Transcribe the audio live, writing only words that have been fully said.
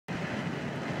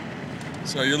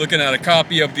So you're looking at a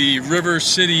copy of the River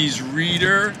Cities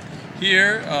Reader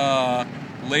here,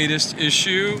 latest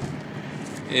issue,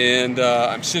 and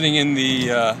I'm sitting in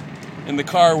the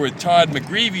car with Todd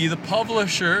McGreevy, the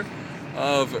publisher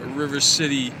of River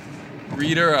City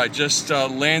Reader. I just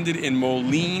landed in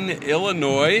Moline,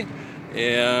 Illinois,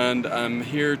 and I'm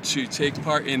here to take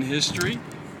part in history.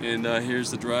 And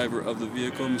here's the driver of the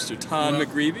vehicle, Mr. Todd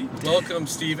McGreevy. Welcome,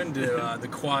 Stephen, to the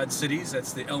Quad Cities.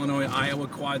 That's the Illinois-Iowa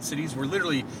Quad Cities. We're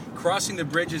literally crossing the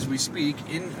bridge as we speak.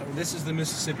 This is the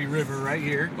Mississippi River right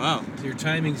here. Wow. So your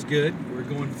timing's good. We're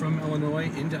going from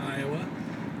Illinois into Iowa.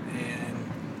 And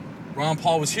Ron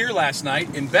Paul was here last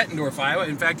night in Bettendorf, Iowa.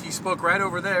 In fact, he spoke right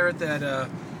over there at that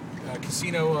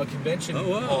casino convention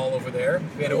hall over there.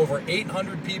 We had over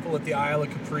 800 people at the Iowa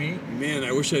Capri. Man,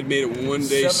 I wish I'd made it one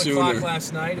day 7 sooner. o'clock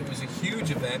last night. It was a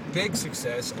huge event, big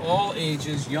success, all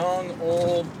ages, young,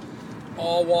 old,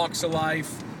 all walks of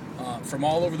life, from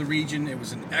all over the region. It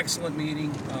was an excellent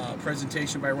meeting,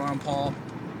 presentation by Ron Paul.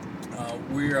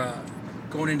 We're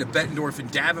going into Bettendorf in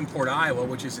Davenport, Iowa,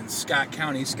 which is in Scott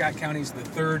County. Scott County is the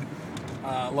third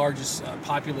largest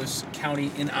populous county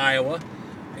in Iowa,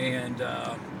 and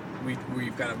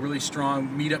we've got a really strong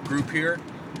meetup group here,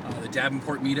 the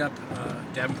Davenport Meetup,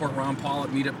 Davenport Ron Paul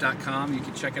at meetup.com. You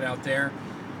can check it out there.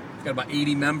 We've got about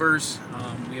 80 members.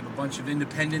 We have a bunch of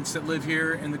independents that live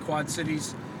here in the Quad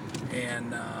Cities,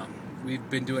 and we've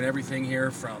been doing everything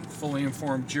here from fully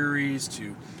informed juries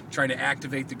to trying to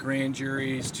activate the grand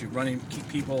juries to running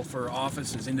people for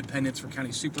office as independents for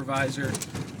county supervisor,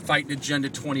 fighting Agenda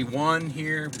 21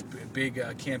 here, a big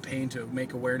campaign to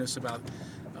make awareness about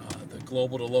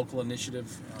global to local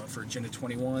initiative for Agenda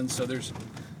 21. So there's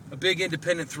a big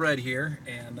independent thread here,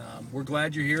 and we're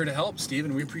glad you're here to help,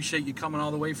 Stephen. We appreciate you coming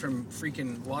all the way from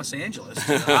freaking Los Angeles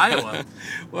to Iowa.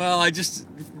 Well, I just,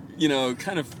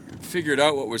 kind of figured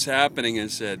out what was happening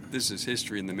and said, this is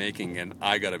history in the making, and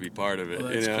I got to be part of it.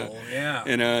 Well, that's cool. Yeah.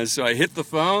 And so I hit the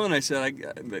phone. I said,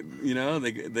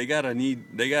 they gotta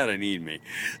need me.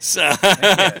 So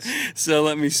so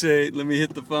let me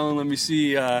hit the phone. Let me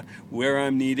see where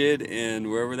I'm needed, and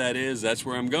wherever that is, that's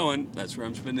where I'm going. That's where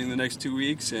I'm spending the next 2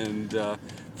 weeks. And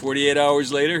 48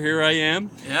 hours later, here I am.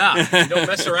 Yeah, don't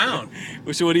mess around.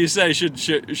 So what do you say?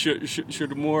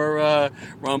 Should more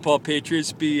Ron Paul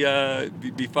patriots be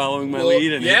following my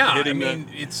lead and hitting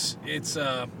it's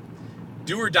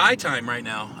do or die time right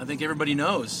now. I think everybody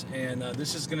knows, and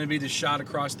this is going to be the shot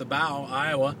across the bow,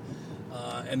 Iowa,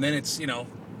 and then it's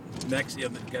next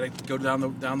got to go down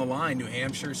the line, New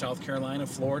Hampshire, South Carolina,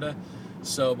 Florida.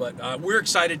 So, but we're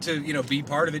excited to be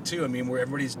part of it too. I mean,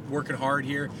 everybody's working hard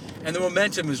here, and the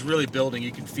momentum is really building.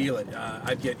 You can feel it.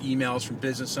 I get emails from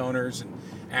business owners and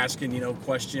asking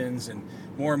questions, and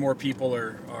more people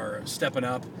are stepping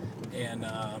up. And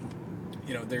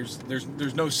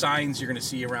there's no signs you're going to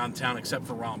see around town except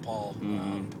for Ron Paul.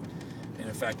 Mm-hmm. And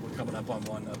in fact, we're coming up on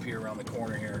one up here around the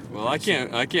corner here. Well, I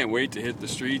can't wait to hit the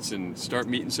streets and start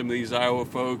meeting some of these Iowa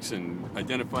folks and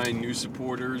identifying new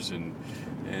supporters and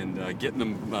getting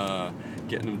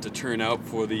them to turn out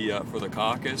for the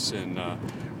caucus, and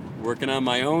working on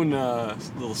my own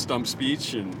little stump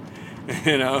speech, and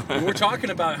we're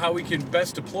talking about how we can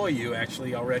best deploy you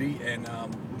actually already, and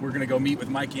we're going to go meet with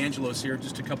Mike Angelos here in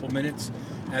just a couple minutes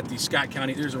at the Scott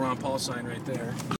County. There's a Ron Paul sign right there.